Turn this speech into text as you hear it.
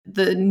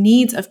the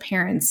needs of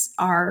parents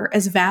are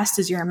as vast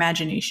as your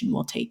imagination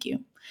will take you.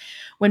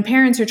 When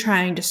parents are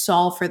trying to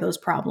solve for those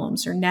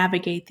problems or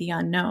navigate the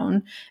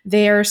unknown,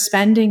 they are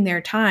spending their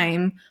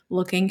time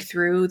looking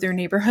through their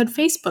neighborhood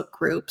Facebook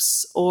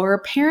groups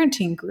or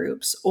parenting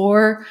groups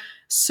or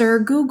Sir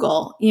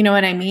Google. You know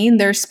what I mean?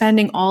 They're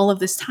spending all of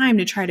this time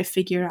to try to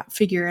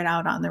figure it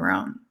out on their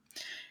own.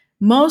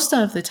 Most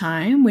of the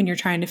time, when you're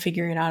trying to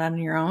figure it out on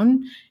your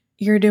own,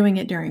 you're doing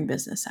it during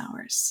business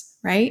hours,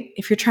 right?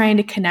 If you're trying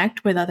to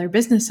connect with other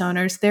business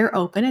owners, they're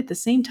open at the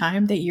same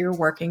time that you're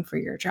working for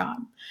your job.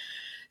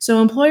 So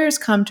employers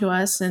come to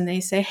us and they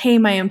say, hey,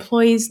 my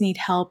employees need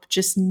help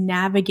just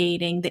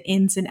navigating the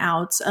ins and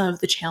outs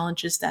of the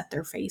challenges that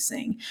they're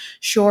facing.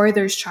 Sure,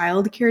 there's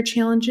childcare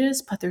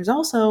challenges, but there's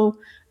also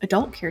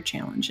adult care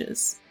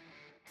challenges.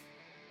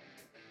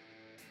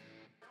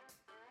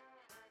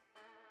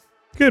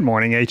 Good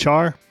morning,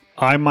 HR.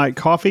 I'm Mike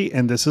Coffey,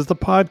 and this is the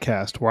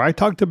podcast where I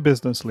talk to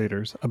business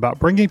leaders about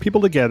bringing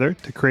people together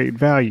to create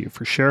value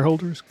for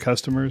shareholders,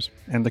 customers,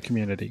 and the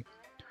community.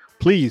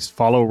 Please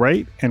follow,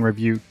 rate, and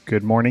review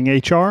Good Morning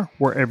HR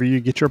wherever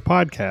you get your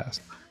podcast.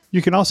 You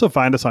can also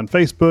find us on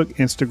Facebook,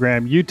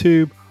 Instagram,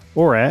 YouTube,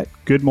 or at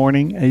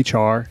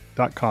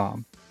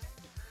goodmorninghr.com.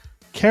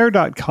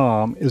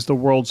 Care.com is the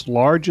world's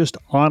largest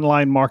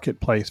online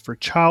marketplace for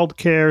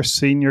childcare,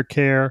 senior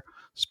care,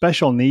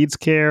 special needs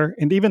care,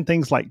 and even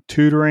things like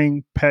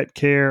tutoring, pet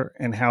care,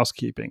 and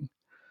housekeeping.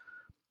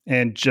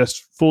 And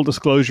just full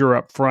disclosure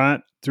up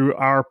front, through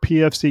our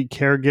PFC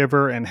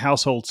Caregiver and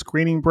household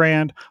screening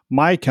brand,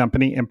 my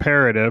company,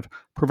 Imperative,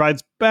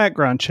 provides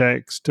background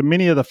checks to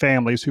many of the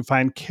families who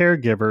find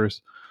caregivers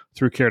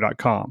through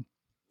Care.com.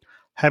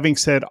 Having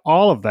said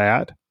all of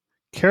that,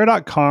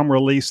 Care.com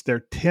released their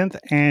 10th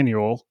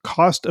annual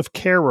Cost of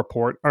Care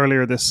report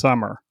earlier this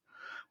summer.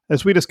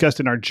 As we discussed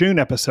in our June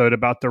episode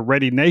about the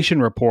Ready Nation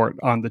report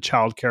on the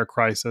child care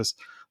crisis,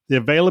 the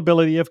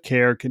availability of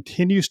care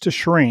continues to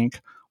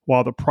shrink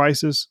while the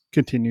prices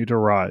continue to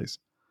rise.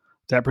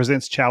 That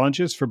presents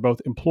challenges for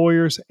both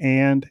employers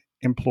and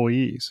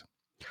employees.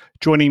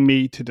 Joining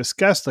me to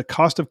discuss the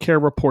Cost of Care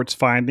report's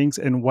findings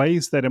and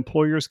ways that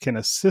employers can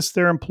assist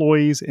their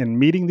employees in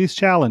meeting these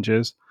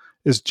challenges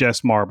is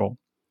Jess Marble.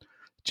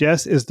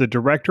 Jess is the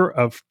Director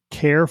of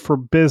Care for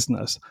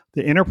Business,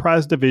 the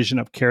enterprise division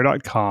of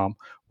Care.com,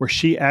 where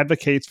she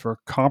advocates for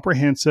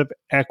comprehensive,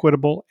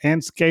 equitable,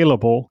 and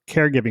scalable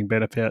caregiving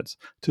benefits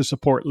to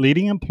support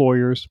leading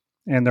employers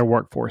and their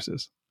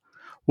workforces.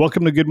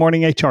 Welcome to Good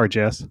Morning HR,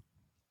 Jess.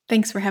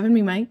 Thanks for having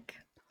me, Mike.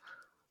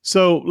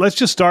 So let's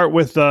just start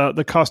with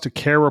the Cost of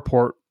Care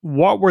report.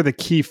 What were the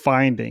key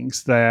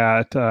findings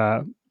that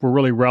were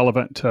really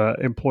relevant to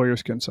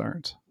employers'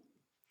 concerns?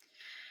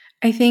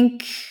 I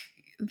think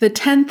the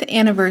 10th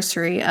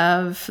anniversary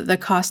of the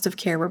Cost of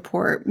Care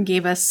report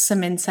gave us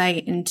some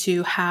insight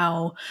into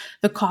how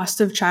the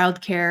cost of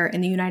childcare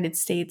in the United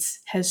States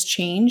has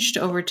changed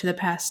over to the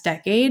past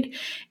decade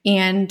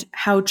and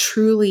how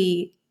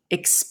truly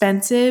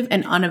expensive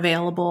and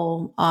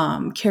unavailable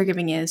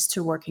caregiving is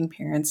to working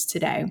parents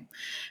today.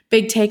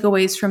 Big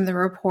takeaways from the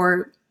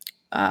report,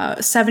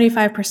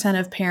 75%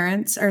 of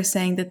parents are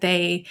saying that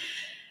they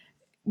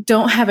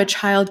don't have a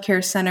child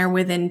care center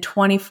within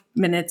 20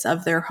 minutes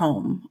of their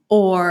home,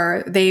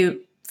 or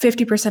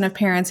 50% of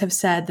parents have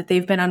said that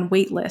they've been on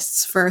wait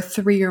lists for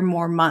 3 or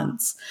more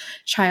months.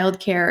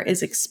 Childcare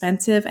is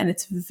expensive and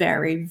it's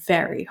very,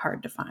 very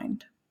hard to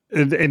find.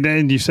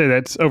 And you say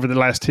that's over the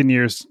last 10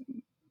 years,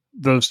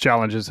 those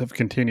challenges have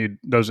continued,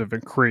 those have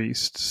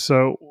increased.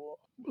 So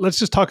let's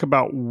just talk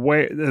about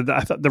where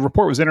I thought the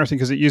report was interesting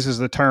because it uses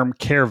the term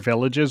care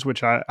villages,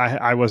 which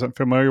I wasn't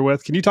familiar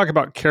with. Can you talk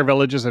about care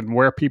villages and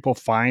where people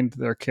find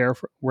their care,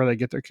 where they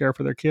get their care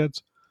for their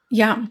kids?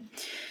 Yeah.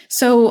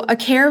 So a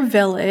care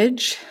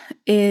village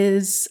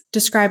is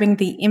describing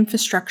the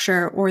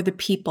infrastructure or the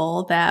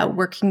people that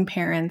working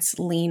parents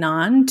lean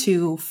on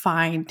to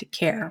find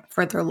care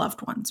for their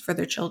loved ones, for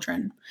their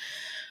children.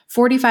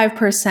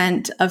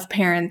 45% of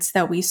parents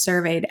that we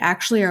surveyed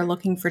actually are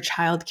looking for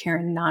childcare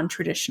in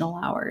non-traditional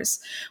hours,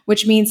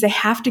 which means they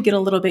have to get a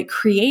little bit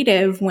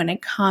creative when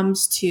it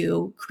comes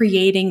to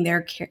creating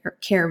their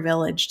care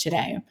village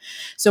today.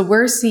 So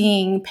we're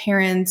seeing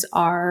parents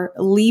are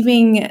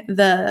leaving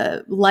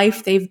the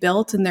life they've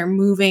built and they're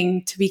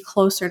moving to be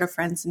closer to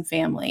friends and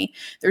family.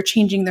 They're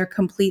changing their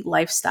complete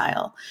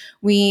lifestyle.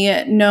 We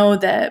know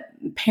that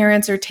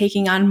parents are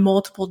taking on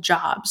multiple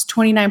jobs.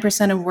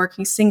 29% of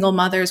working single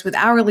mothers with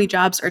hourly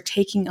jobs are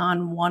taking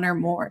on one or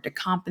more to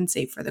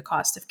compensate for the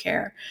cost of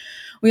care.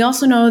 We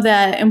also know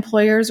that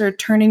employees are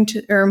turning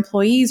to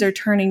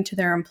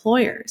their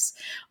employers.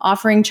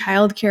 Offering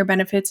childcare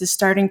benefits is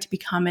starting to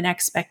become an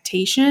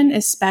expectation,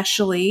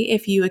 especially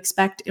if you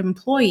expect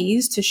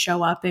employees to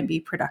show up and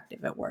be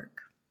productive at work.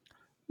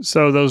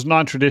 So those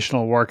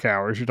non-traditional work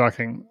hours, you're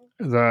talking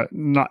other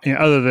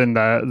than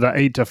the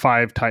 8 to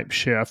 5 type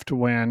shift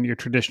when your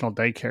traditional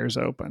daycare is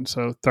open.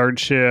 So third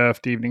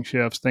shift, evening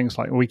shifts, things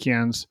like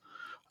weekends,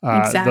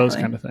 Exactly. those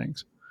kind of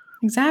things.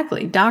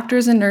 Exactly.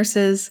 Doctors and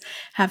nurses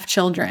have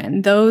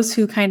children. Those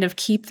who kind of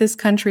keep this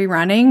country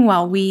running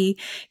while we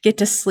get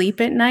to sleep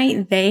at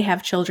night, they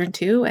have children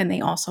too, and they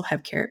also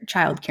have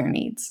child care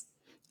needs.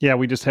 Yeah,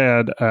 we just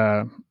had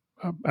a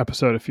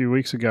episode a few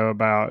weeks ago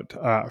about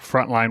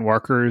frontline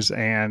workers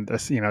and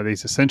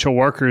these essential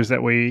workers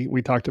that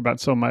we talked about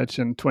so much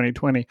in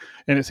 2020.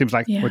 And it seems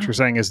like what Yeah, you're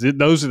saying is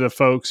those are the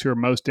folks who are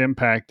most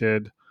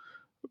impacted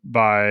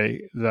by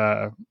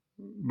this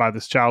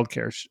these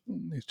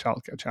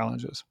childcare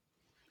challenges.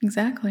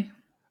 exactly.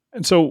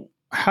 And so,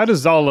 how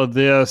does all of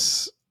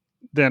this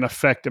then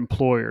affect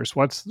employers?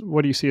 What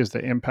do you see as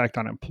the impact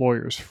on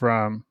employers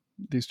from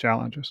these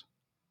challenges?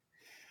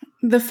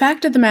 The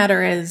fact of the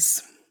matter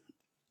is,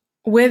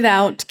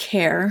 without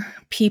care,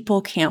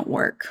 people can't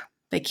work.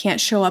 They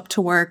can't show up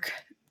to work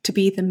to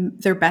be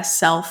their best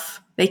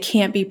self. They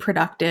can't be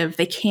productive.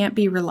 They can't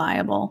be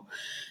reliable.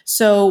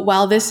 So,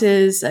 while this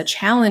is a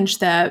challenge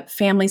that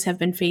families have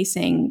been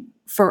facing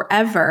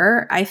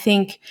forever, I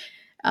think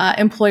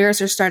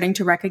employers are starting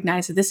to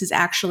recognize that this is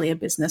actually a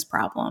business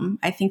problem.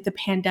 I think the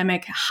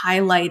pandemic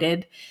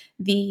highlighted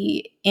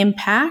the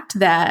impact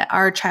that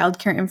our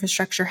childcare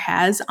infrastructure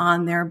has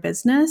on their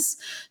business.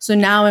 So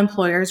now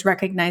employers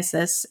recognize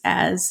this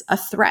as a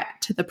threat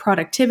to the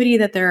productivity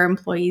that their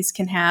employees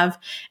can have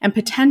and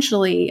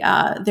potentially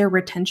their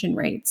retention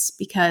rates.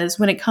 Because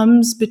when it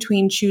comes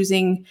between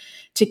choosing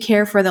to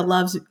care for the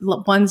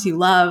ones you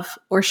love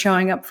or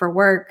showing up for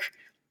work,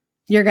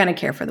 you're going to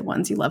care for the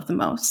ones you love the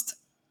most.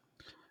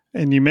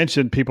 And you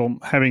mentioned people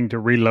having to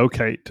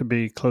relocate to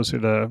be closer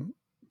to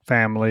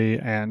family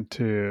and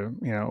to,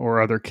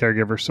 or other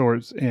caregiver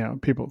sorts,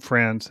 people,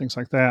 friends, things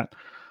like that.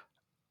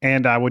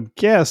 And I would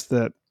guess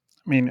that,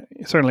 I mean,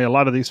 certainly a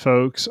lot of these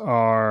folks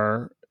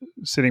are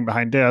sitting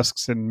behind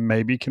desks and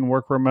maybe can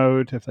work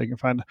remote if they can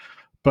find,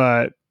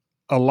 but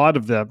a lot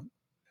of the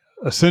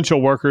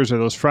essential workers or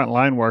those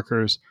frontline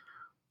workers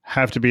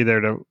have to be there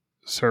to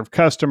serve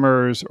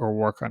customers or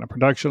work on a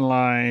production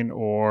line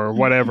or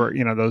whatever,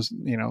 Mhm. those,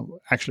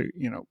 actually,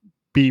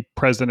 be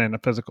present in a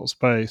physical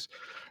space.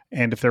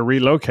 And if they're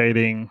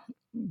relocating,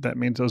 that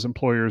means those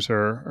employers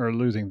are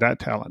losing that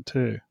talent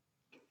too.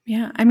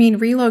 Yeah, I mean,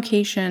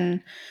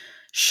 relocation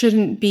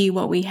shouldn't be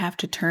what we have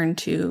to turn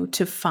to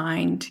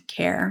find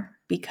care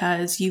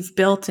because you've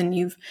built and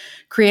you've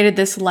created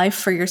this life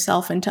for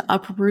yourself, and to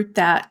uproot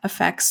that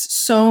affects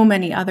so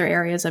many other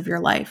areas of your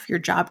life. Your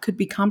job could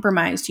be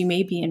compromised. You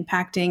may be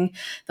impacting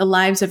the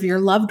lives of your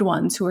loved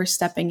ones who are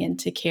stepping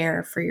into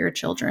care for your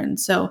children.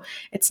 So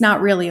it's not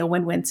really a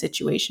win-win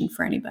situation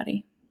for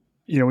anybody.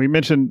 We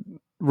mentioned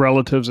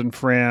relatives and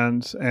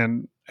friends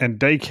and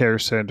daycare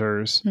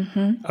centers.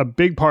 Hmm. A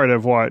big part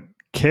of what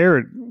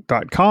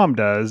care.com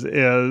does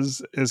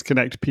is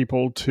connect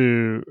people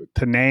to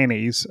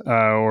nannies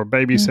or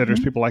babysitters,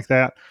 Hmm. people like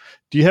that.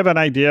 Do you have an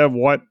idea of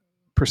what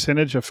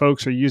percentage of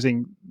folks are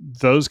using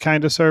those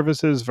kind of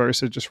services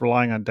versus just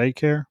relying on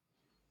daycare?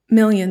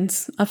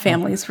 Millions of Okay.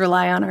 families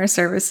rely on our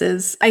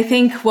services. I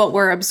think what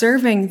we're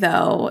observing,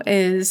 though,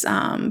 is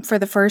for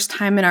the first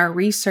time in our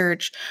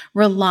research,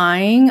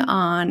 relying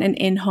on an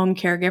in-home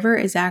caregiver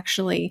is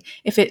actually,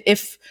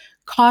 if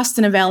cost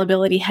and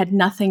availability had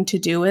nothing to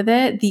do with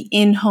it, the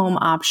in-home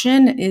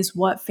option is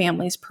what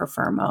families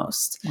prefer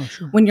most. Oh,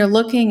 sure. When you're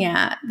looking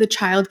at the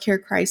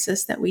childcare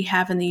crisis that we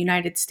have in the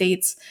United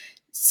States,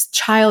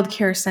 child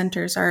care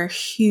centers are a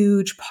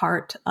huge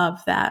part of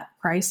that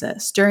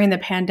crisis. During the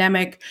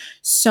pandemic,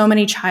 so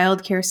many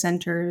child care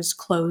centers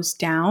closed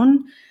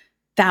down.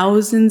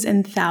 Thousands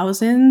and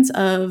thousands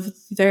of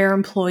their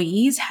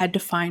employees had to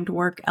find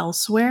work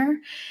elsewhere.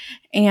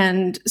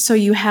 And so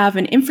you have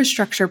an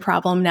infrastructure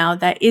problem now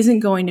that isn't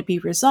going to be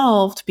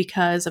resolved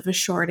because of a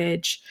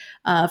shortage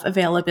of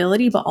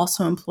availability, but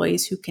also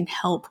employees who can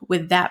help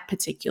with that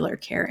particular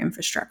care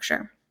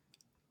infrastructure.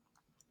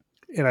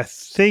 And I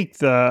think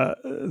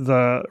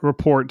the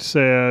report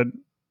said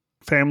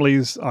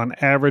families on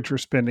average are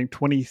spending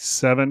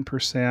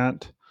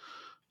 27%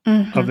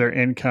 of Hmm. their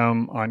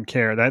income on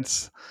care. That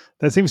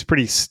seems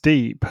pretty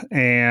steep. But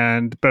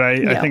I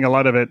Yeah. think a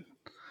lot of it,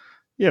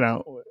 you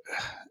know,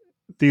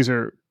 these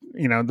are,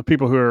 the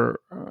people who are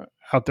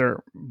out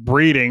there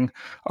breeding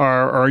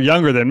are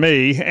younger than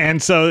me.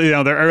 And so,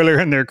 they're earlier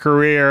in their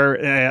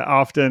career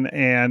often.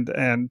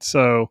 And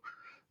so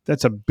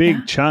that's a big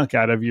Yeah. chunk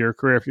out of your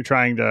career if you're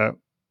trying to,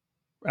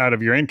 out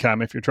of your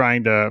income, if you're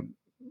trying to,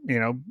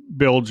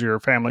 build your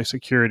family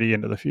security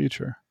into the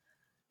future.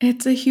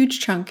 It's a huge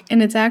chunk,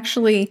 and it's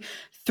actually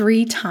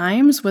three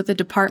times what the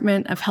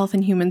Department of Health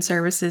and Human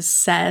Services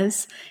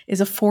says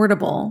is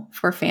affordable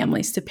for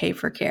families to pay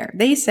for care.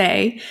 They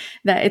say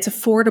that it's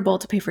affordable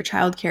to pay for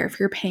childcare if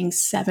you're paying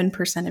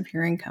 7% of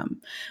your income.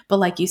 But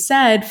like you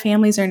said,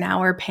 families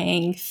are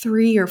paying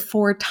three or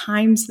four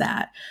times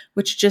that,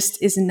 which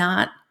just is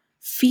not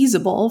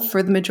feasible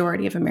for the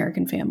majority of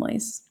American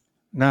families.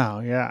 No,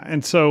 yeah.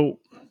 And so,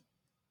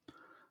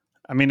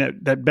 I mean,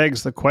 that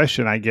begs the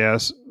question, I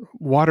guess,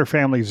 what are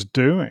families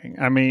doing?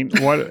 I mean,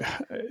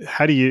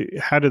 how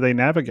do they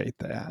navigate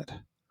that?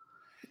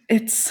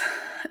 It's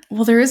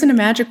well, there isn't a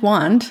magic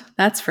wand,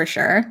 that's for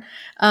sure.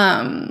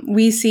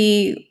 We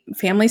see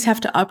families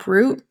have to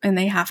uproot and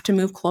they have to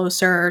move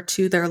closer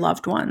to their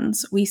loved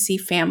ones. We see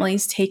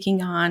families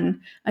taking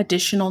on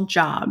additional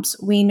jobs.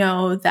 We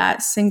know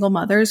that single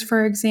mothers,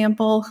 for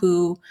example,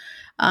 who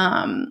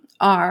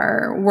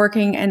are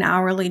working an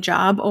hourly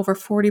job, over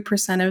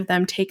 40% of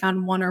them take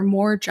on one or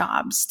more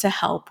jobs to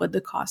help with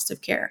the cost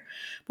of care.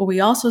 But we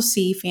also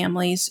see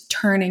families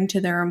turning to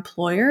their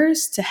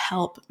employers to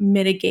help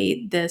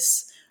mitigate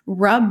this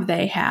rub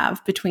they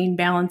have between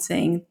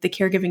balancing the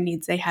caregiving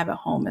needs they have at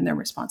home and their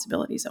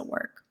responsibilities at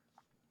work.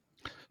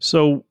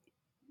 So,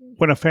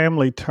 when a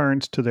family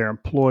turns to their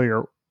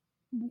employer,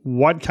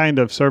 what kind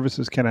of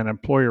services can an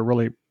employer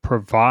really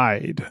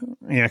provide?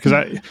 Yeah, because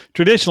I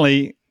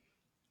traditionally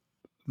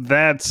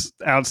that's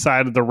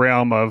outside of the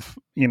realm of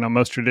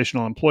most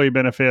traditional employee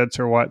benefits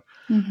or what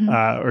Mm-hmm.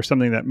 or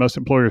something that most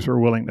employers are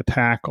willing to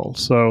tackle.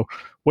 So,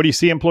 what do you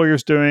see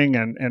employers doing,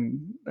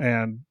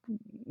 and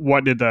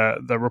what did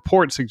the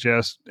report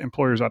suggest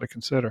employers ought to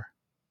consider?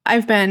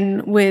 I've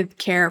been with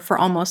CARE for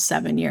almost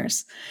 7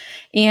 years.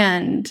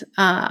 And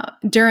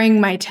during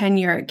my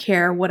tenure at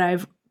CARE, what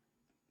I've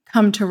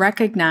come to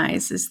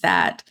recognize is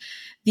that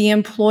the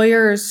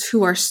employers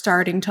who are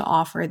starting to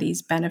offer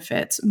these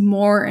benefits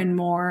more and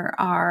more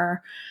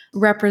are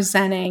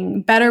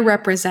better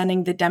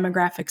representing the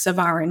demographics of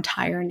our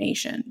entire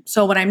nation.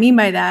 So, what I mean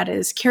by that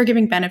is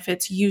caregiving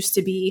benefits used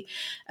to be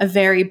a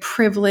very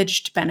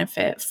privileged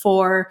benefit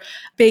for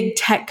big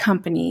tech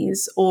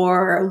companies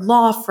or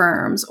law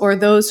firms or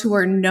those who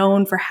are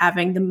known for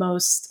having the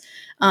most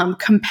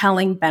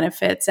compelling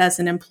benefits as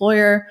an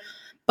employer.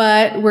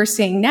 But we're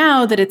seeing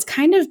now that it's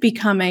kind of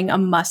becoming a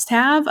must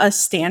have, a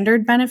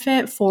standard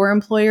benefit for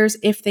employers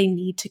if they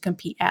need to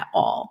compete at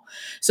all.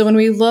 So when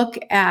we look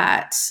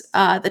at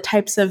the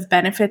types of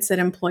benefits that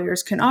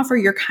employers can offer,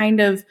 you're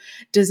kind of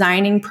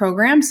designing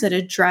programs that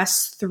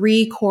address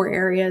three core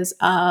areas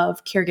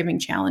of caregiving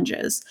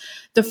challenges.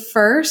 The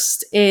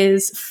first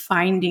is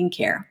finding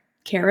care.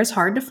 Care is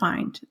hard to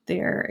find.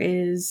 There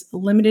is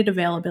limited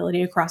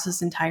availability across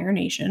this entire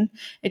nation.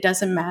 It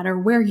doesn't matter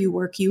where you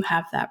work, you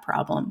have that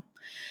problem.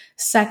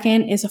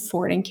 Second is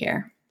affording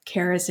care.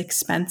 Care is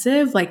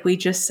expensive, like we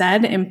just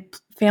said, and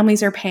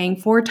families are paying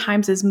 4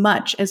 times as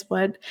much as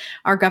what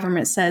our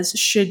government says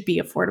should be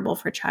affordable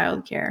for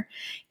childcare.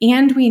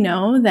 And we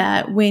know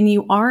that when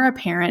you are a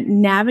parent,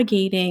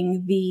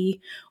 navigating the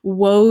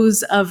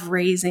woes of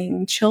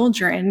raising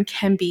children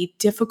can be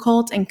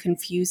difficult and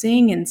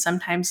confusing and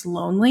sometimes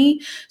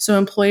lonely. So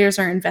employers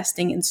are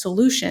investing in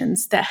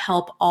solutions that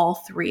help all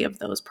three of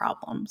those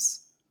problems.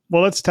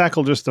 Well, let's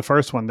tackle just the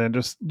first one then.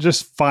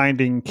 Just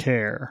finding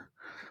care.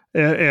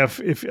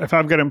 If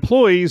I've got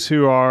employees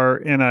who are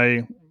in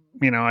a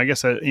I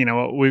guess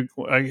what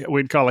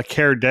we'd call a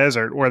care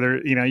desert, where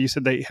there you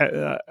said they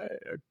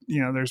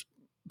there's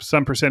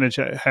some percentage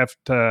have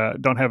to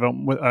don't have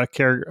a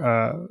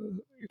care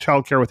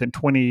child care within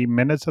 20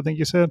 minutes. I think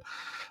you said.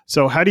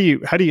 So how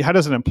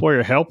does an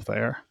employer help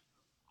there?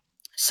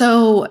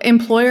 So,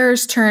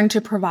 employers turn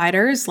to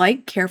providers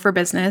like Care for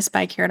Business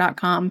by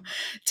Care.com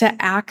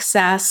to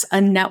access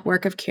a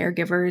network of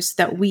caregivers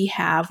that we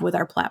have with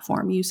our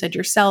platform. You said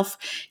yourself,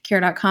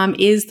 Care.com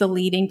is the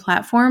leading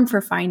platform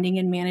for finding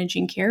and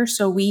managing care.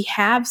 So, we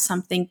have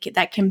something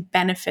that can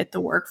benefit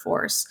the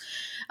workforce.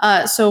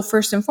 So,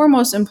 first and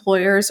foremost,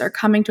 employers are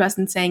coming to us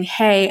and saying,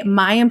 hey,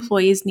 my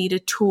employees need a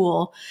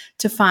tool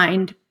to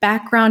find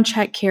background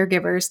check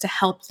caregivers to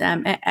help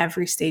them at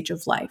every stage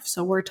of life.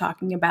 So, we're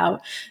talking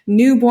about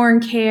newborn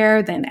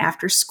care, then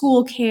after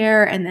school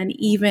care, and then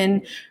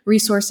even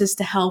resources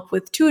to help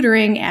with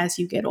tutoring as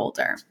you get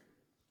older.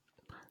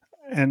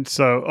 And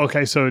so,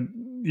 okay, so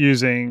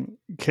using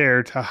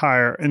care to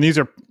hire, and these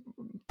are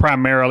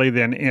primarily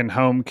then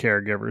in-home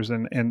caregivers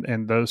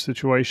in those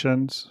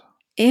situations.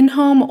 In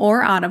home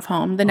or out of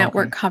home, the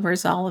network Okay,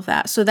 covers all of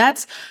that. So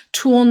that's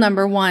tool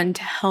number one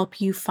to help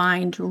you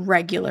find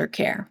regular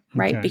care,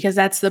 right? okay, Because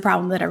that's the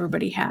problem that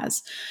everybody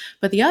has.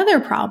 But the other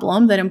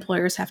problem that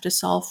employers have to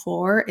solve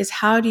for is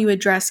how do you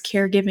address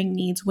caregiving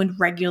needs when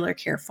regular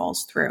care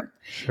falls through? And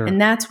sure.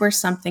 that's where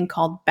something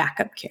called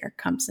backup care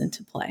comes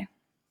into play.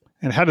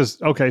 And how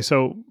does okay?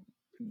 So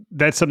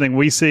that's something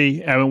we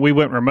see. I mean, we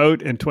went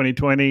remote in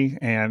 2020,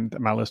 and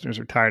my listeners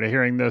are tired of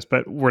hearing this,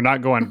 but we're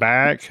not going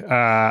back,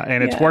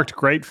 and it's Yeah. worked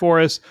great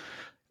for us.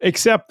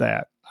 Except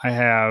that I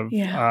have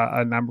Yeah.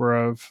 a number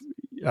of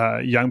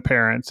young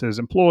parents as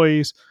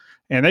employees,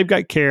 and they've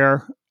got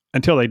care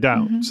until they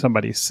don't. Hmm.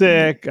 Somebody's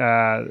Right. sick,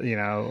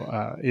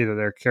 either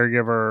their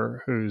caregiver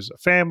whose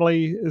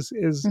family is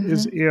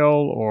Hmm.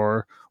 ill,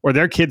 or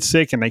their kid's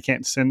sick and they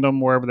can't send them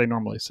wherever they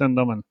normally send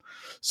them. And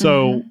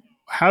so, Hmm.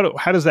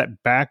 how does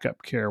that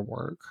backup care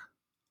work?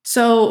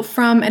 So,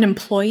 from an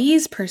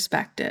employee's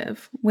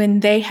perspective,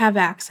 when they have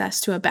access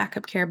to a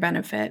backup care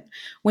benefit,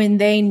 when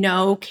they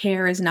know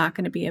care is not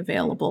going to be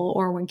available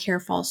or when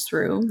care falls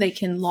through, they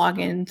can log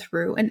in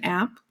through an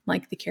app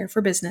like the Care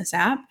for Business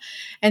app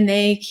and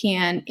they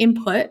can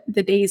input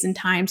the days and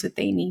times that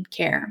they need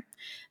care.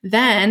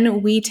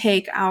 Then we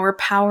take our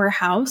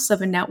powerhouse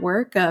of a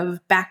network of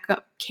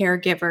backup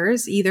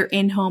caregivers, either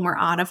in home or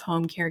out of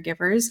home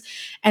caregivers,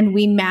 and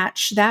we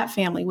match that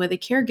family with a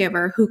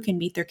caregiver who can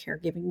meet their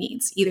caregiving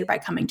needs, either by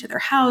coming to their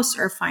house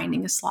or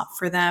finding a slot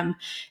for them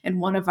in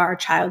one of our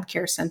child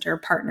care center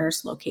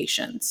partners'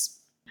 locations.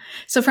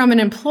 So, from an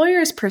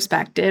employer's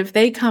perspective,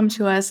 they come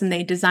to us and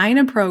they design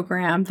a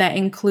program that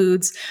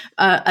includes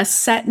a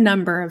set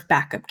number of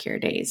backup care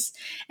days.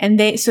 And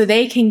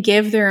they can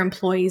give their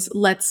employees,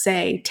 let's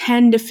say,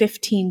 10 to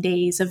 15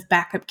 days of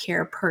backup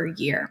care per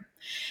year.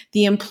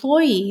 The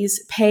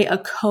employees pay a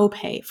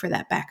copay for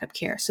that backup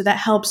care. So that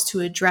helps to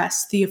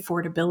address the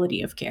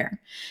affordability of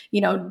care.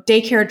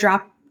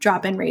 Daycare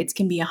drop-in rates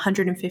can be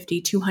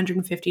 $150,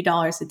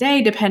 $250 a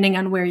day, depending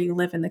on where you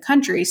live in the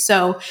country.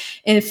 So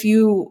if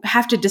you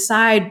have to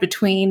decide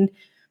between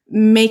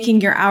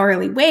making your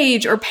hourly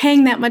wage or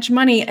paying that much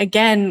money,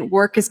 again,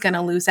 work is going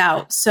to lose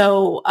out.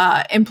 So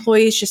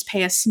employees just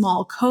pay a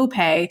small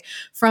copay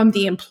from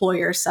the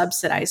employer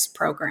subsidized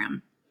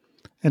program.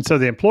 And so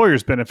the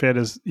employer's benefit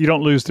is you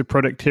don't lose the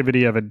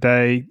productivity of a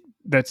day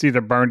that's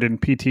either burned in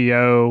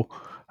PTO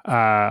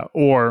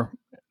or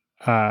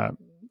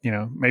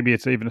maybe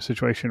it's even a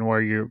situation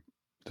where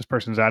this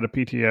person's out of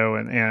PTO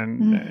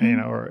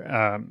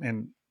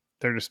and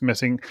they're just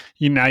missing.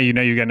 You got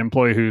an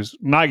employee who's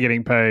not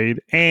getting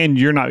paid and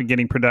you're not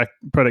getting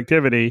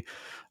productivity,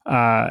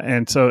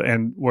 and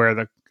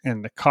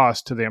the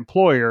cost to the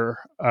employer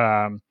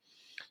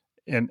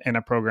in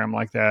a program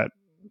like that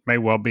may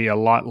well be a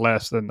lot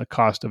less than the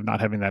cost of not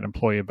having that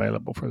employee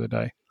available for the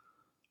day.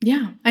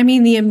 Yeah. I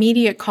mean, the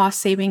immediate cost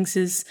savings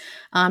is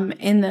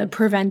in the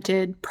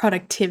prevented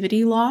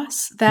productivity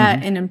loss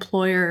that an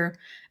employer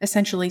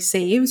essentially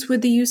saves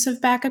with the use of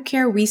backup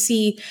care. We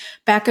see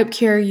backup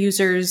care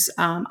users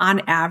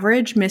on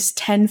average miss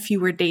 10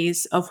 fewer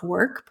days of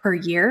work per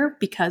year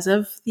because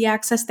of the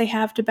access they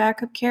have to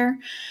backup care.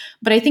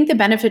 But I think the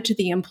benefit to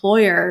the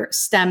employer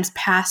stems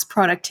past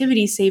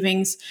productivity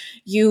savings.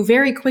 You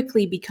very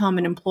quickly become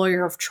an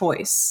employer of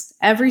choice.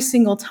 Every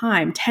single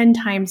time, 10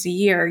 times a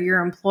year, your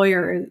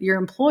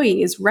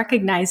employee is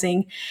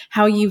recognizing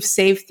how you've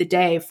saved the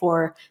day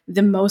for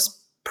the most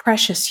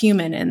precious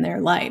human in their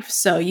life.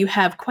 So you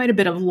have quite a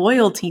bit of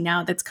loyalty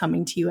now that's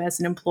coming to you as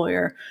an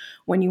employer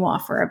when you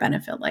offer a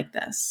benefit like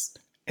this.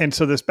 And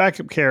so this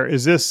backup care,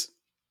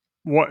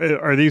 what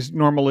are these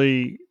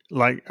normally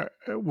like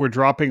we're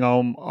dropping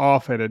them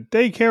off at a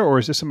daycare, or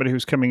is this somebody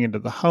who's coming into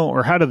the home,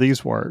 or how do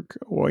these work?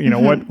 Well,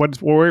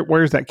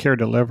 where's that care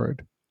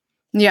delivered?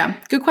 Yeah,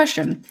 good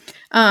question.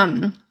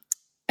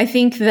 I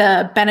think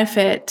the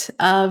benefit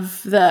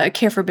of the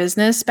Care for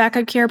Business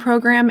backup care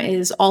program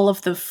is all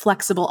of the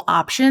flexible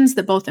options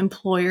that both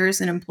employers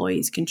and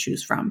employees can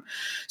choose from.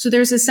 So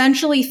there's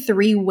essentially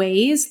 3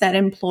 ways that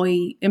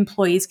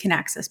employees can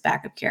access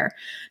backup care.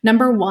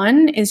 Number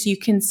 1 is you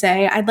can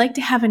say, I'd like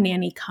to have a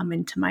nanny come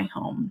into my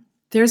home.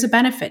 There's a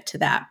benefit to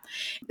that.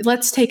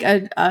 Let's take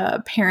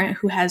a parent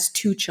who has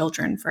 2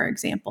 children, for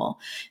example.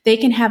 They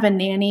can have a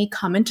nanny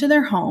come into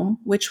their home,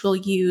 which will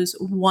use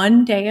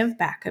 1 day of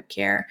backup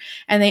care,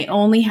 and they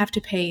only have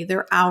to pay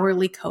their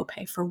hourly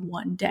copay for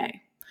 1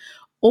 day.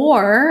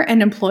 Or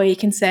an employee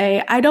can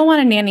say, I don't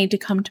want a nanny to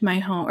come to my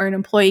home, or an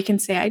employee can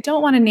say, I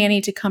don't want a nanny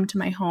to come to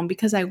my home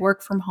because I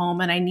work from home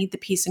and I need the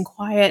peace and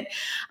quiet.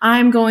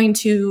 I'm going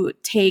to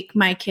take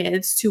my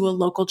kids to a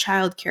local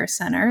child care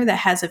center that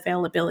has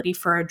availability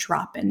for a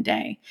drop-in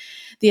day.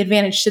 The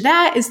advantage to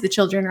that is the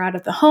children are out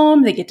of the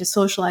home, they get to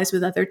socialize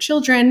with other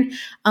children,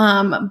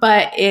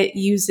 but it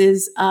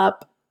uses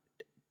up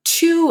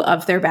 2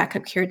 of their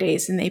backup care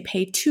days and they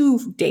pay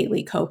 2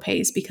 daily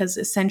copays because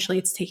essentially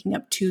it's taking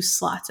up 2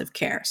 slots of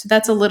care. So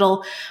that's a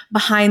little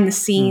behind the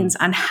scenes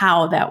on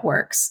how that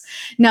works.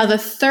 Now, the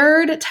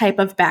third type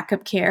of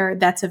backup care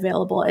that's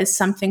available is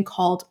something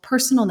called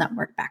personal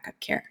network backup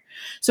care.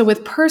 So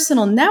with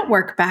personal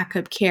network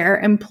backup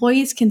care,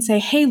 employees can say,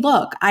 hey,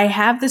 look, I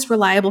have this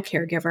reliable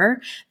caregiver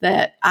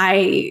that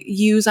I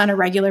use on a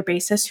regular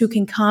basis who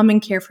can come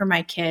and care for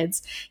my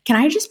kids. Can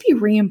I just be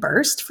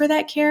reimbursed for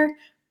that care?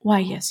 Why,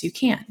 yes, you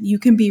can. You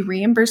can be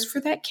reimbursed for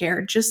that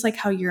care, just like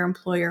how your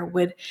employer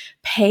would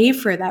pay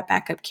for that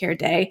backup care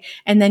day.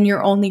 And then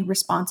you're only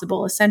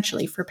responsible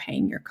essentially for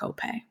paying your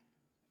copay.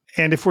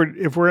 And if we're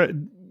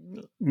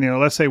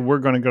let's say we're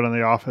going to go to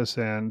the office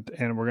and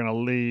we're going to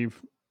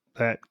leave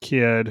that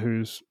kid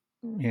who's,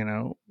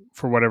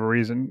 for whatever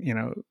reason,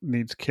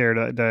 needs care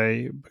that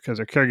day because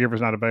their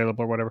caregiver's not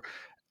available or whatever,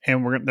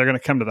 and they're going to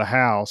come to the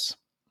house.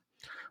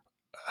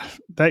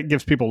 That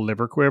gives people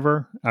liver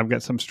quiver. I've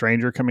got some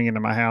stranger coming into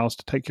my house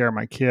to take care of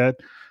my kid.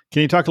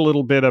 Can you talk a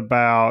little bit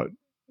about,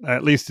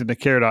 at least in the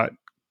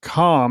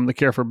care.com, the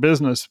Care for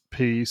Business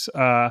piece,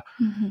 how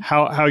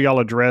y'all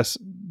address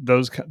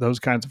those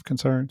kinds of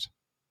concerns?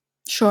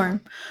 Sure.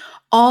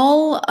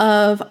 All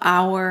of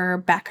our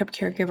backup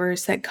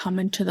caregivers that come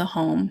into the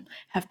home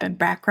have been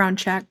background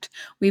checked.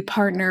 We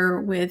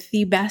partner with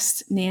the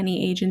best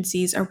nanny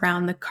agencies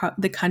around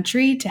the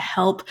country to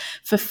help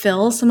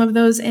fulfill some of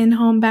those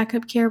in-home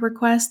backup care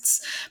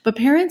requests. But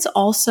parents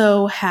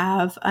also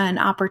have an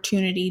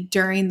opportunity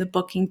during the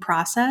booking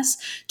process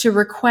to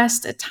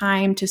request a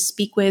time to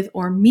speak with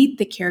or meet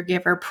the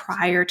caregiver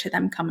prior to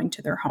them coming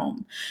to their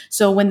home.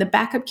 So when the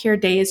backup care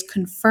day is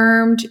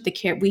confirmed,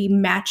 we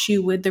match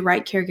you with the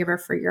right caregiver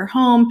for your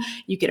home.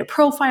 You get a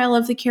profile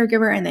of the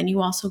caregiver, and then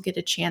you also get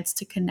a chance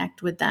to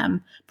connect with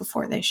them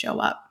before they show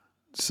up.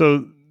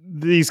 So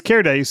these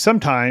care days,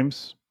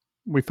 sometimes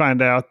we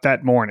find out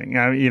that morning.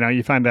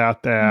 You find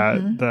out that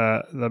Mm-hmm.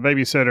 the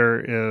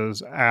babysitter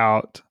is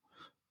out,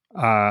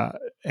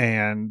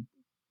 and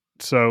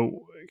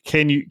so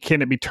can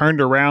it be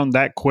turned around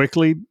that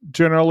quickly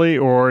generally,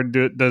 or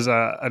does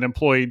an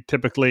employee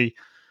typically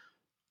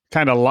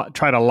kind of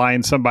try to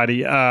line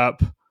somebody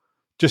up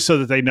just so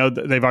that they know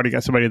that they've already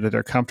got somebody that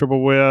they're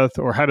comfortable with,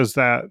 or how does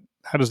that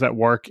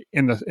work I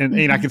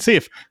Mm-hmm. can see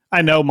if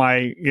I know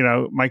my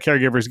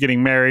caregiver is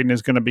getting married and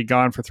is going to be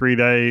gone for 3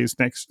 days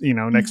next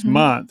Mm-hmm.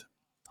 month,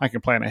 I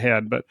can plan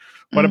ahead. But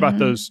what about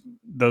Mm-hmm.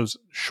 those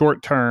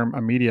short-term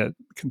immediate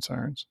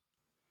concerns?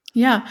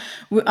 Yeah,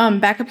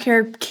 backup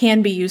care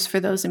can be used for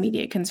those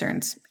immediate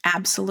concerns.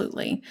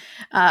 Absolutely.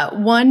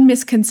 One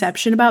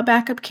misconception about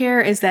backup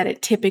care is that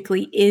it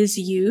typically is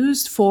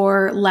used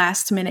for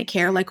last minute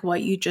care, like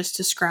what you just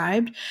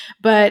described.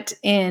 But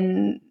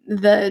in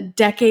the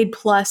decade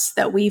plus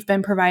that we've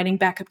been providing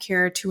backup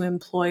care to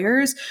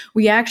employers,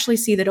 we actually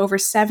see that over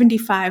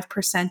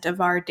 75%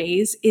 of our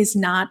days is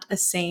not a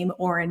same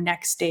or a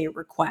next day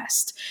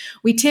request.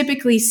 We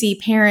typically see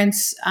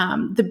parents,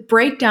 the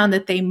breakdown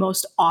that they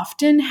most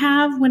often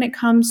have when it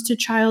comes to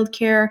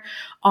childcare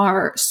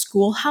are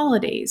school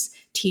holidays,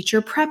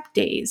 teacher prep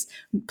days,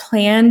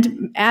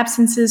 planned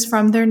absences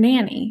from their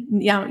nanny.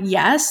 Now,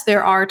 yes,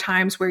 there are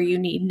times where you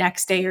need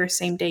next day or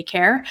same day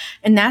care,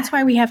 and that's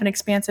why we have an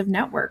expansive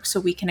network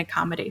so we can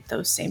accommodate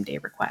those same day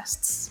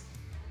requests.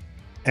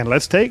 And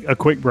let's take a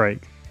quick break.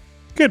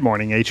 Good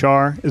Morning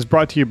HR is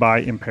brought to you by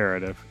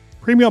Imperative,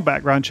 premium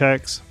background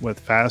checks with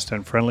fast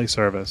and friendly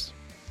service.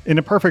 In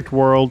a perfect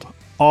world,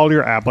 all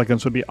your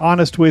applicants would be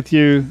honest with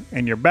you,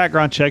 and your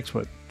background checks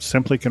would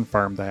simply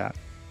confirm that.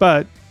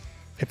 But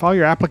if all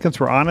your applicants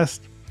were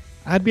honest,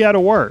 I'd be out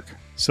of work.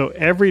 So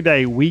every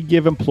day we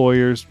give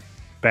employers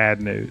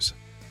bad news.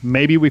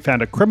 Maybe we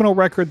found a criminal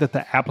record that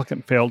the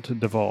applicant failed to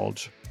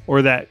divulge,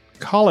 or that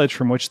college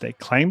from which they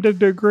claimed a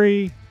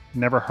degree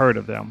never heard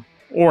of them,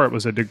 or it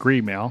was a degree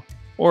mill,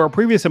 or a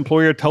previous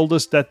employer told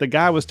us that the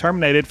guy was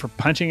terminated for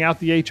punching out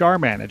the HR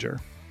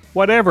manager.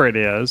 Whatever it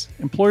is,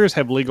 employers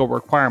have legal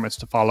requirements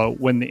to follow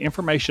when the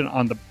information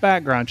on the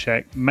background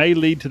check may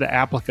lead to the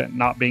applicant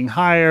not being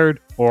hired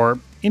or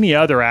any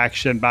other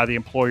action by the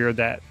employer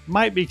that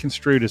might be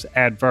construed as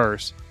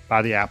adverse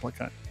by the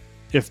applicant.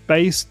 If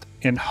based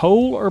in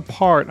whole or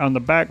part on the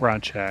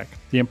background check,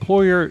 the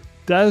employer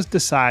does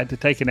decide to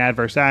take an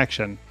adverse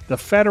action, the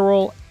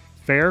federal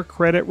Fair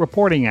Credit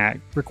Reporting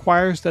Act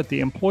requires that the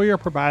employer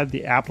provide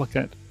the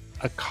applicant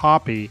a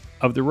copy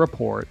of the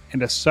report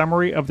and a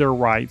summary of their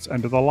rights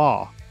under the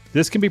law.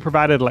 This can be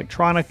provided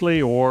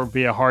electronically or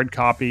via hard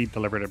copy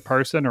delivered in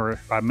person or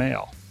by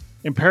mail.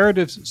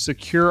 Imperative's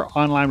secure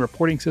online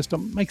reporting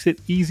system makes it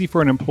easy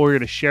for an employer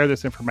to share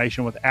this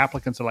information with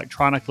applicants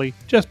electronically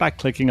just by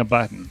clicking a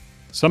button.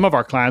 Some of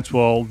our clients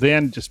will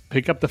then just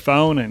pick up the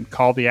phone and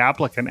call the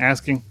applicant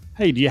asking,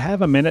 "Hey, do you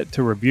have a minute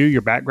to review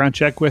your background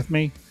check with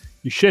me?"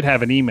 You should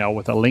have an email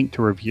with a link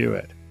to review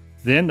it.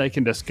 Then they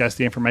can discuss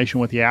the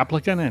information with the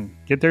applicant and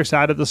get their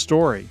side of the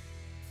story.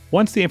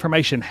 Once the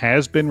information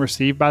has been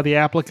received by the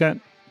applicant,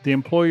 the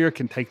employer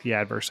can take the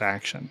adverse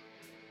action.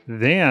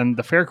 Then,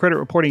 the Fair Credit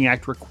Reporting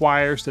Act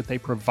requires that they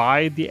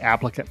provide the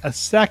applicant a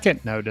second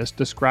notice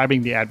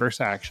describing the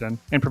adverse action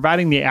and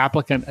providing the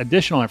applicant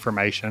additional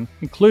information,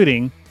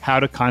 including how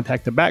to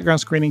contact the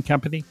background screening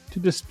company to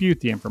dispute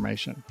the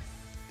information.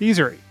 These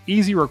are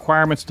easy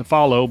requirements to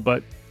follow,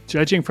 but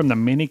judging from the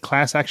many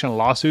class action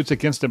lawsuits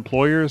against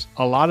employers,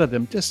 a lot of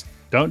them just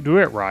don't do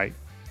it right.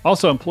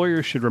 Also,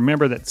 employers should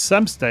remember that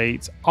some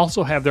states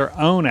also have their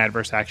own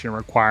adverse action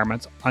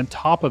requirements on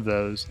top of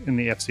those in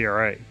the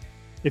FCRA.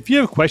 If you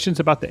have questions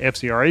about the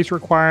FCRA's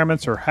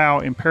requirements or how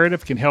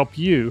Imperative can help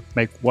you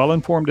make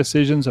well-informed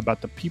decisions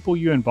about the people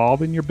you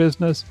involve in your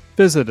business,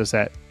 visit us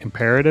at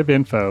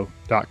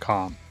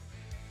imperativeinfo.com.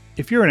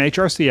 If you're an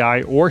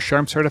HRCI or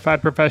SHRM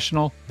certified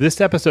professional,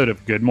 this episode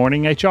of Good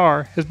Morning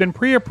HR has been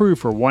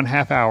pre-approved for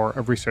 1/2 hour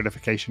of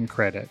recertification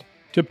credit.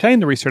 To obtain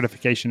the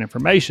recertification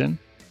information,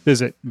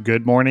 visit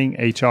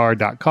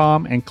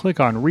goodmorninghr.com and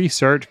click on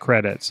Research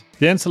Credits.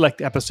 Then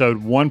select episode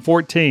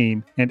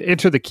 114 and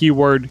enter the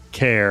keyword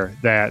CARE,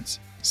 that's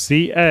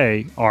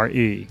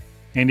C-A-R-E.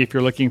 And if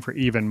you're looking for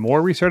even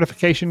more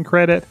recertification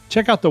credit,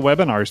 check out the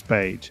webinars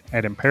page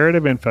at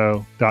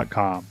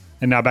imperativeinfo.com.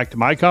 And now back to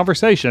my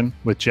conversation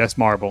with Jess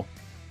Marble.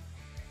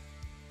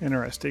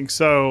 Interesting.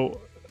 So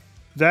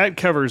that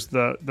covers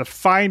the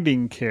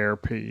finding care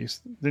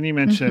piece. Then you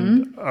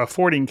mentioned Hmm.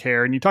 affording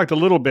care, and you talked a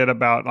little bit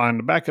about on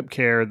the backup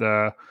care,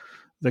 the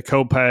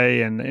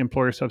copay and the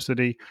employer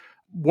subsidy.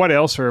 What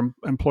else are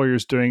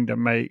employers doing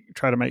to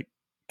try to make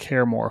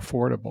care more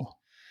affordable?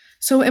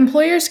 So,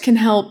 employers can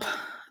help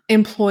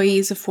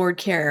employees afford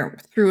care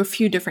through a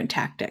few different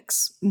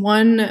tactics.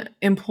 One,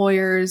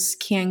 employers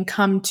can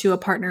come to a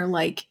partner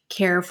like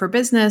Care for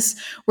Business,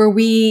 where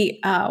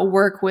we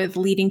work with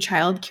leading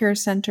childcare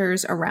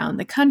centers around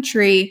the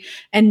country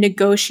and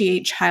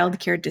negotiate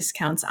childcare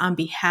discounts on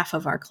behalf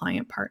of our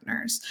client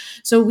partners.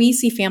 So, we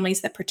see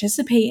families that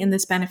participate in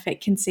this benefit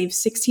can save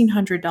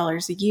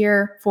 $1,600 a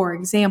year, for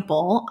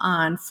example,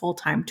 on full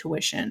time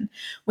tuition.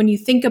 When you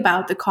think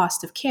about the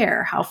cost of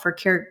care, how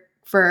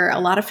for a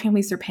lot of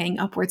families, they're paying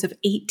upwards of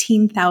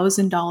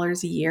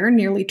 $18,000 a year,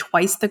 nearly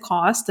twice the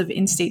cost of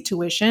in state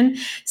tuition.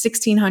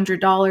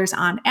 $1,600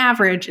 on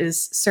average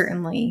is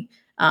certainly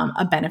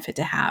a benefit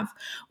to have.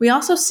 We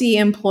also see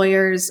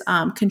employers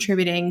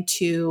contributing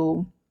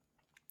to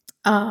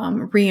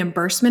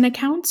reimbursement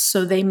accounts.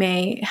 So they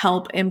may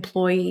help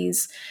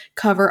employees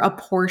cover a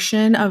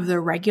portion of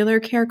the regular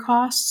care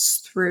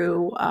costs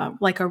through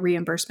like a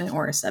reimbursement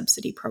or a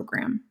subsidy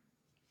program.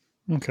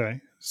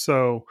 Okay.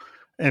 So,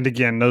 and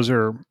again, those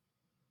are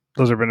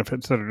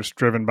benefits that are just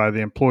driven by the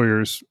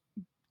employer's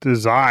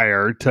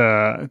desire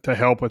to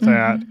help with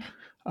that.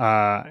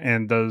 Mhm.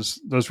 And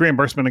those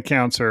reimbursement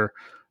accounts are,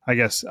 I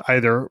guess,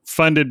 either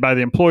funded by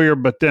the employer,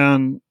 but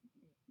then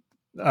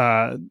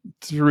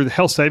through the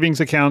health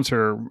savings accounts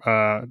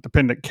or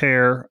dependent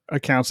care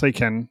accounts,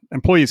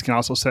 employees can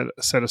also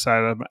set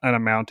aside an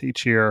amount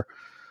each year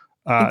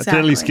to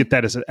at least Exactly. get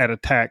that at a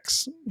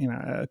tax,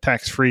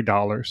 tax free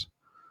dollars.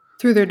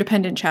 Through their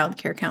dependent child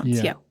care accounts.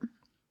 Yeah. Yep.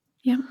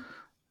 Yep.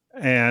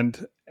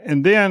 And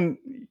then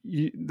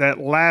that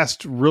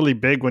last really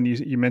big one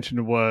you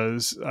mentioned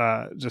was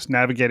just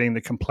navigating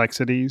the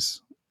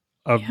complexities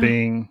of Yeah.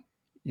 being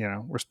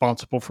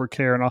responsible for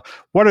care and all.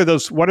 What are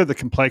the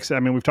complex? I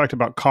mean, we've talked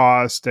about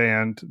cost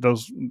and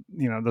those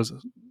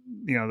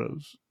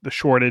the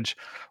shortage.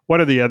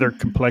 What are the other Mhm.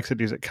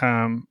 complexities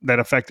that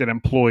affect an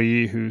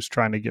employee who's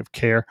trying to give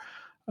care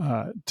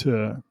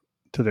to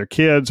their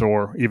kids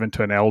or even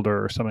to an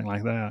elder or something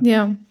like that?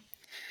 Yeah.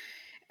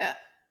 Uh,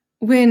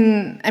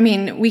 I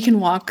mean, we can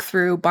walk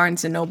through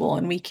Barnes and Noble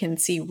and we can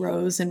see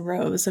rows and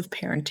rows of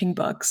parenting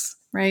books,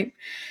 right?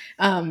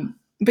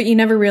 But you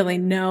never really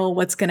know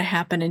what's going to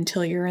happen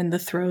until you're in the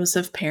throes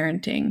of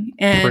parenting.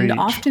 And Preach.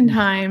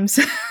 oftentimes,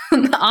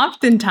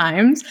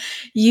 oftentimes,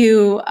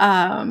 you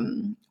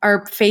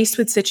are faced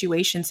with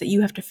situations that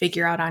you have to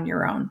figure out on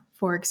your own.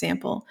 For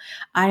example,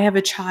 I have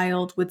a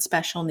child with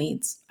special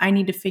needs. I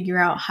need to figure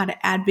out how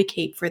to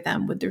advocate for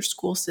them with their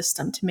school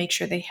system to make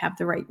sure they have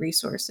the right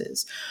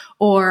resources.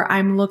 Or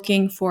I'm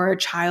looking for a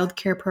child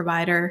care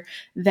provider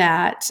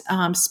that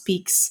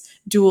speaks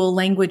dual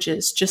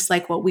languages, just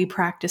like what we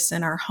practice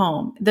in our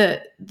home.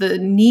 The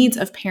needs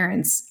of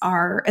parents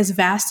are as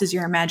vast as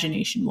your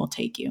imagination will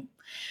take you.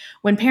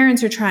 When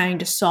parents are trying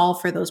to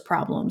solve for those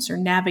problems or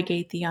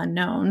navigate the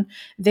unknown,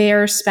 they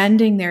are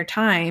spending their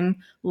time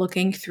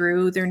looking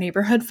through their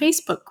neighborhood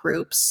Facebook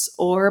groups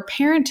or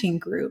parenting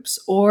groups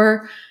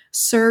or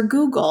Sir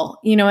Google.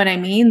 You know what I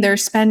mean? They're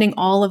spending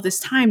all of this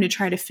time to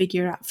try to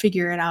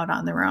figure it out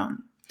on their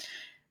own.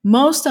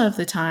 Most of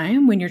the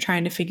time, when you're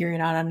trying to figure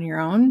it out on your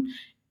own,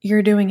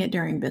 you're doing it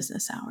during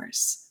business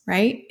hours,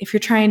 right? If you're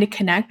trying to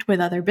connect with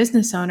other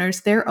business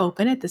owners, they're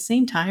open at the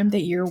same time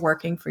that you're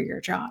working for your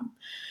job.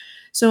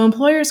 So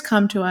employers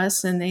come to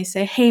us and they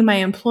say, hey, my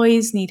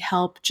employees need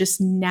help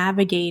just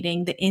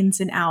navigating the ins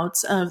and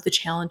outs of the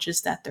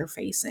challenges that they're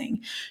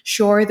facing.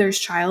 Sure, there's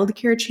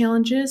childcare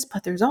challenges,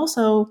 but there's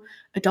also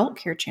adult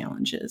care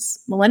challenges.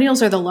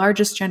 Millennials are the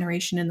largest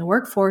generation in the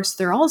workforce.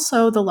 They're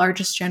also the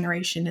largest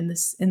generation in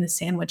the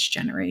sandwich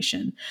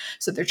generation.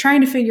 So they're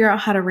trying to figure out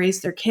how to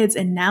raise their kids,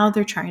 and now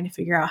they're trying to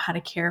figure out how to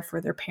care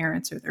for their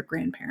parents or their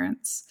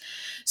grandparents.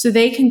 So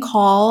they can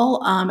call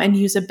and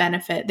use a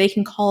benefit. They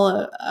can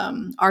call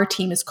our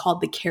team is called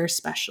the care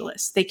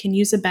specialist. They can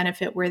use a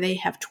benefit where they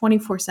have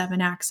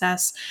 24/7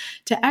 access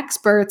to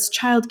experts,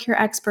 childcare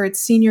experts,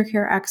 senior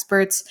care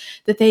experts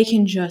that they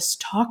can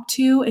just talk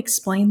to,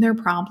 explain their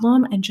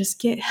problem, and just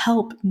get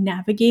help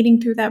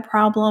navigating through that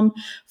problem,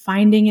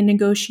 finding and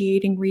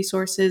negotiating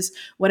resources,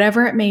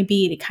 whatever it may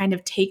be, to kind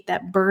of take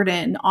that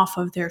burden off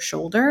of their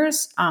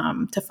shoulders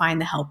to find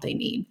the help they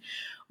need.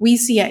 We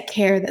see at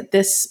Care that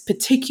this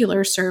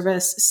particular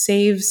service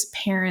saves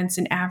parents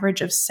an average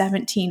of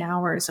 17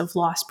 hours of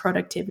lost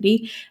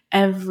productivity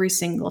every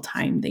single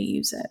time they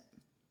use it.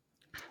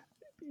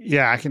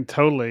 Yeah, I can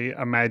totally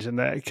imagine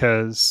that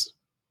because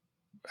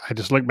I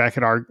just look back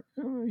at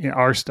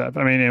our stuff.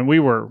 I mean, and we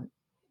were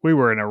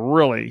in a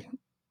really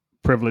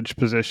privileged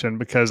position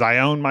because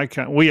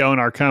we own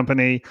our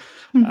company,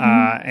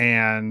 Mm-hmm.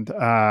 and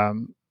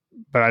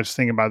but I just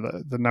think about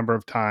the number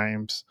of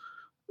times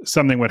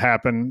something would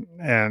happen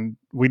and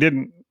we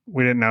didn't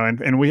know,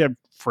 and we have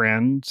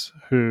friends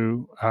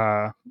who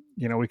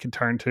we can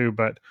turn to,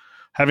 but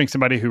having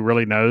somebody who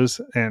really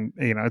knows, and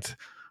it's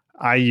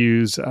I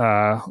use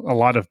a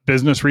lot of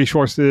business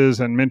resources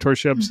and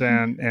mentorships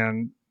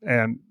Mhm.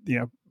 and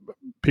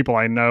people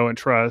I know and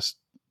trust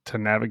to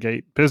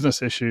navigate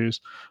business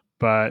issues.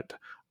 But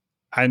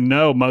I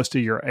know most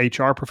of your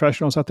HR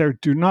professionals out there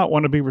do not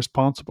want to be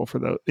responsible for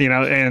those,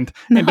 and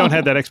don't have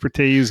No. that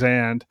expertise.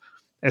 And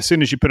as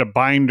soon as you put a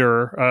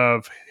binder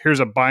of here's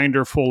a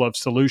binder full of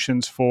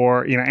solutions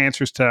for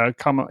answers to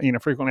common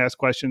frequently asked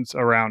questions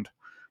around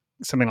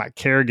something like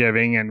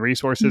caregiving and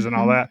resources and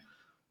all Mhm. that,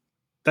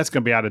 that's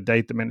going to be out of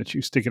date the minute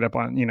you stick it up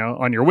on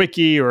your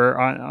wiki or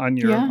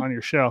Yeah. on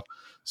your shelf.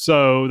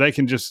 So they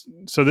can just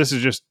this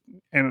is just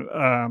and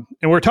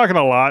we're talking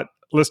a lot,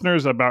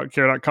 listeners, about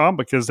care.com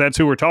because that's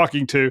who we're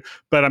talking to,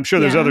 but I'm sure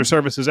there's Yeah. other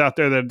services out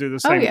there that do the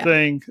Oh, same yeah.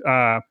 thing.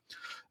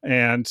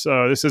 And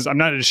so I'm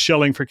not just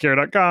shilling for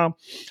care.com,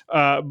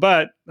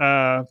 but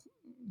they're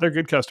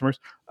good customers.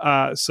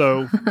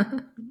 So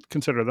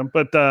consider them.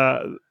 But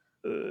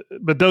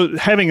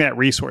having that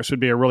resource would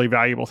be a really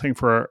valuable thing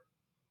for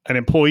an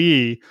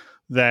employee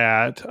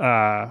that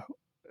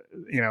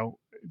you know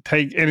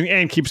take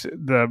and keeps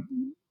the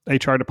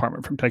HR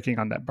department from taking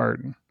on that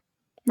burden.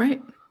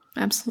 Right.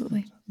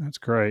 Absolutely. That's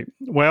great.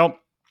 Well,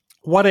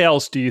 what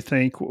else do you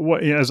think?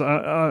 What as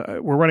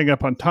we're running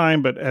up on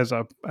time, but as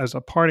a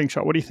parting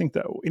shot, what do you think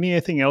that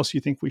anything else you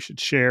think we should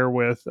share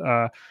with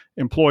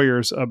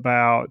employers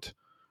about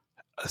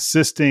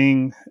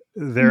assisting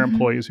their Mhm.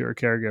 employees who are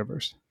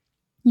caregivers?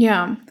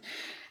 Yeah.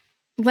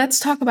 Let's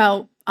talk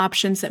about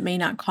options that may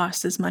not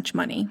cost as much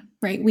money,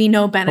 right? We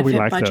know Oh, we benefit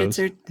like budgets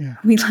those. are, Yeah.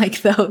 we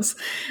like those.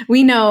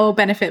 We know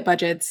benefit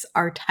budgets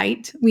are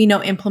tight. We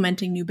know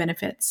implementing new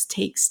benefits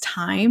takes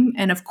time.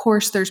 And of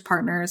course, there's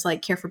partners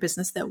like Care for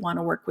Business that want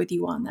to work with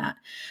you on that.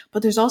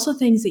 But there's also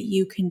things that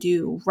you can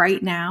do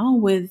right now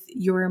with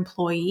your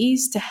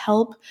employees to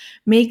help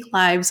make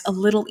lives a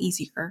little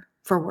easier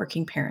for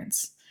working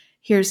parents.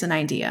 Here's an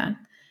idea: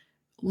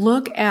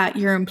 look at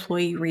your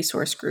employee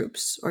resource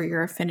groups or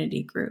your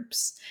affinity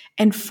groups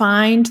and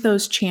find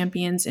those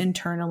champions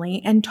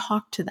internally and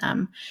talk to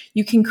them.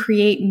 You can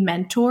create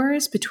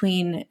mentors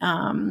between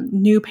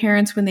new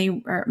parents when they,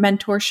 or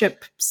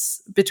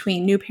mentorships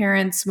between new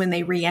parents when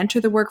they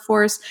re-enter the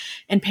workforce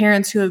and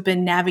parents who have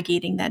been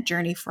navigating that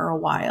journey for a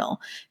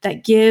while.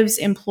 That gives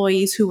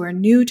employees who are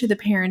new to the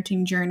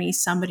parenting journey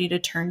somebody to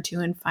turn to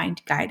and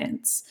find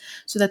guidance.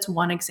 So that's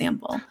one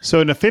example. So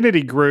an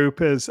affinity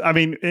group is, I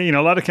mean, a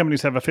lot of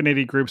companies have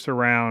affinity groups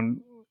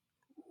around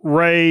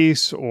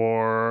race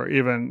or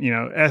even,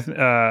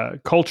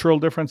 cultural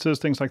differences,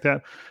 things like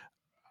that.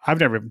 I've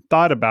never even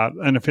thought about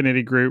an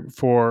affinity group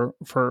for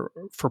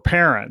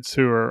parents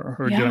who are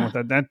dealing Yeah.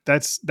 with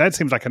that. That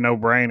seems like a no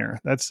brainer.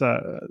 That's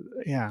yeah,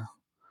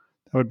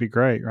 that would be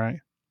great, right?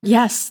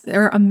 Yes,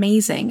 they're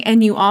amazing.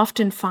 And you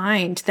often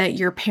find that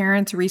your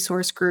parents'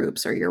 resource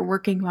groups or your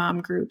working mom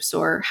groups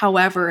or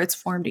however it's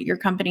formed at your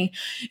company,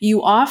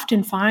 you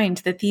often find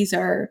that these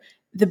are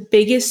the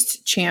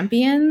biggest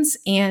champions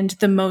and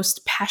the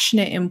most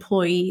passionate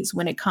employees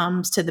when it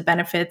comes to the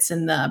benefits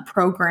and the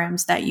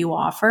programs that you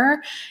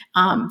offer.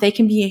 They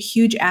can be a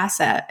huge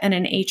asset and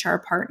an HR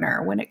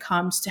partner when it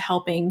comes to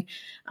helping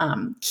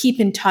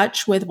keep in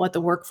touch with what the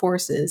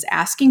workforce is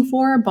asking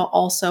for, but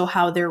also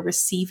how they're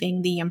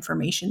receiving the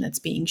information that's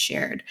being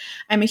shared.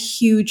 I'm a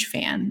huge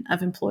fan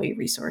of employee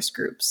resource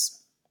groups.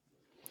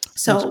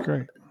 That's So,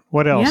 great.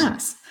 What else?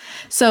 yes.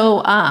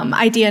 So,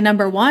 idea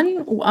number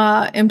one,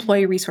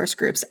 employee resource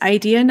groups.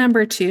 Idea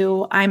number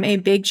two, I'm a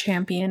big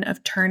champion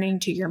of turning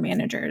to your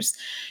managers.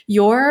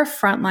 Your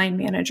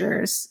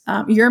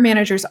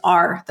managers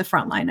are the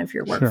front line of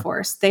your Sure.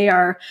 workforce. They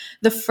are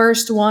the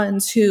first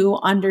ones who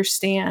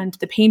understand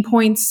the pain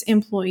points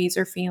employees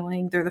are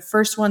feeling. They're the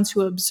first ones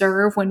who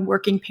observe when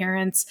working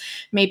parents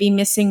may be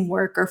missing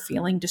work or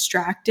feeling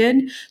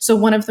distracted. So,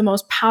 one of the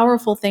most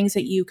powerful things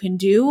that you can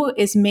do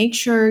is make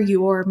sure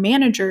your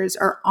managers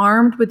are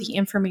armed with the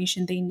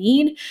information they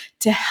need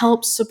to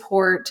help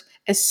support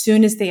as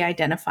soon as they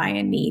identify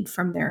a need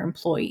from their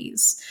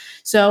employees.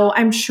 So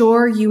I'm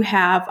sure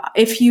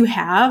if you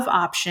have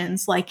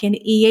options like an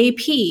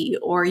EAP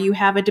or you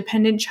have a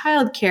dependent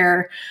child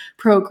care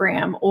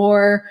program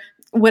or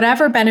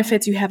whatever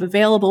benefits you have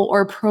available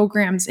or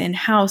programs in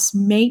house,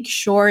 make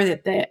sure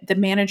that the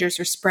managers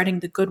are spreading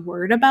the good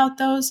word about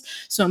those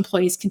so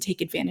employees can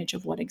take advantage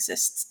of what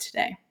exists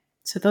today.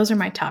 So those are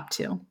my top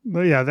two.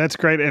 Well, yeah, that's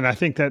great. And I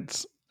think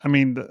I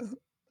mean,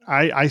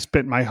 I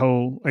spent my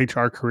whole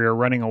HR career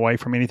running away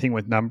from anything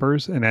with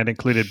numbers, and that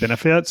included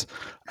benefits.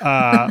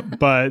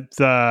 But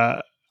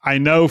I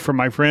know from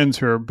my friends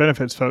who are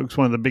benefits folks,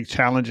 one of the big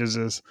challenges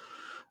is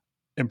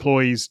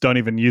employees don't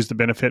even use the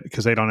benefit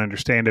because they don't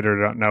understand it or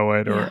don't know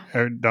it Yeah.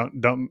 or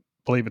don't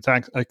believe it's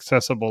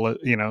accessible,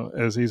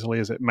 as easily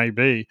as it may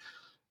be.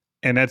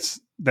 And that's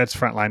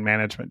frontline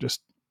management,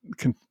 just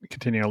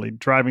continually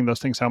driving those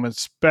things home,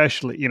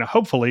 especially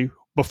hopefully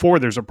before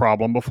there's a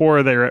problem,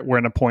 before we're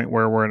in a point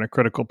where we're in a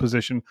critical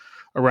position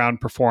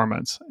around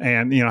performance,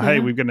 and hey, Yeah.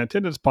 we've got an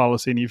attendance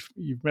policy, and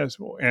you've missed,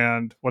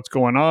 and what's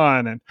going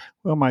on, and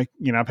well,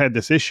 I've had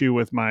this issue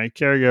with my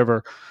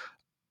caregiver.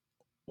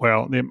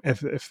 Well,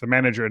 if the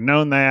manager had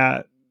known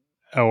that,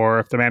 or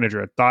if the manager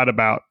had thought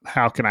about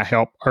how can I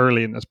help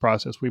early in this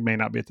process, we may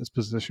not be at this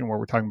position where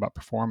we're talking about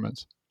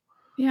performance.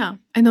 Yeah.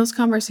 And those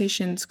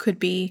conversations could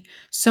be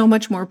so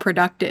much more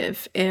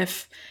productive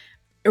if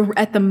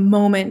at the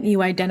moment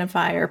you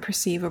identify or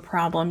perceive a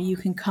problem, you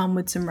can come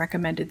with some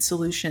recommended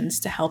solutions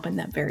to help in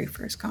that very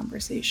first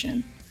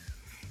conversation.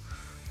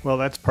 Well,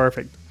 that's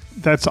perfect.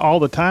 That's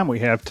all the time we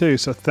have, too.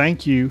 So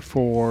thank you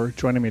for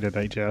joining me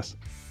today, Jess.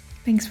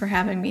 Thanks for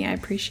having me. I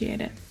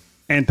appreciate it.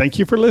 And thank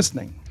you for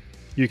listening.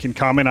 You can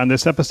comment on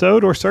this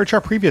episode or search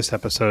our previous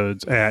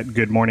episodes at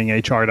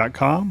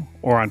goodmorninghr.com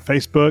or on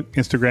Facebook,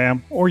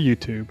 Instagram, or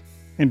YouTube.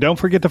 And don't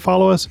forget to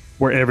follow us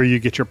wherever you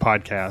get your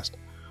podcast.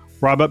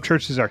 Rob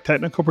Upchurch is our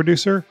technical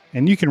producer,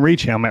 and you can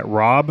reach him at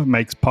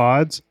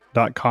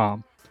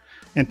robmakespods.com.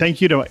 And thank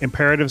you to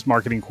Imperative's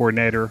marketing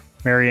coordinator,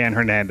 Marianne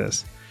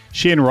Hernandez.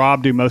 She and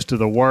Rob do most of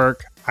the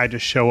work. I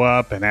just show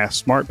up and ask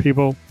smart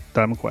people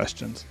dumb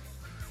questions.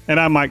 And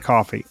I'm Mike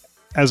Coffey.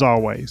 As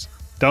always,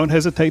 don't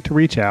hesitate to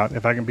reach out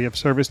if I can be of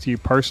service to you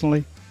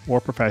personally or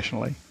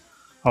professionally.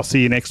 I'll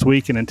see you next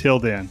week, and until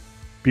then,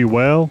 be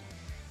well,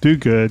 do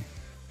good,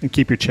 and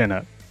keep your chin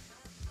up.